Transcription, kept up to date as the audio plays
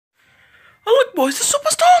Oh look boys, the Super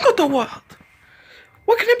StormCoder World!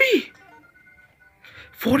 What can it be?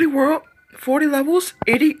 40 levels,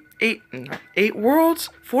 8 worlds,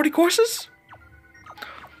 40 courses?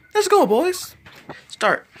 Let's go boys!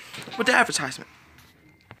 Start with the advertisement.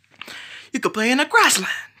 You can play in a grassland.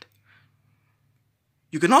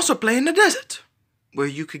 You can also play in the desert, where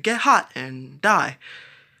you could get hot and die.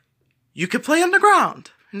 You can play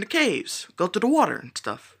underground, in the caves, go to the water and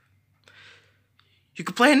stuff. You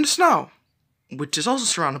can play in the snow, which is also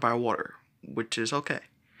surrounded by water, which is okay.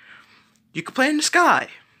 You can play in the sky,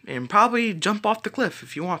 and probably jump off the cliff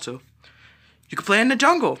if you want to. You can play in the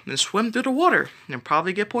jungle, and swim through the water, and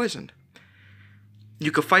probably get poisoned.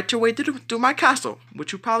 You can fight your way through my castle,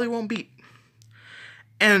 which you probably won't beat.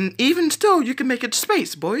 And even still, you can make it to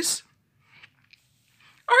space, boys.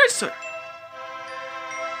 Alright, sir.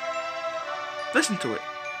 Listen to it.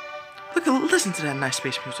 Listen to that nice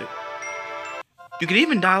space music. You can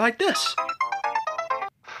even die like this.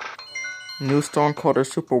 New StormCoder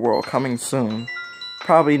Super World coming soon.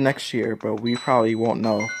 Probably next year, but we probably won't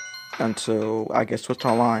know until I get switched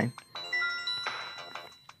online.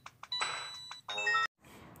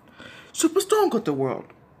 Super StormCoder World.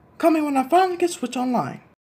 Coming when I finally get switched online.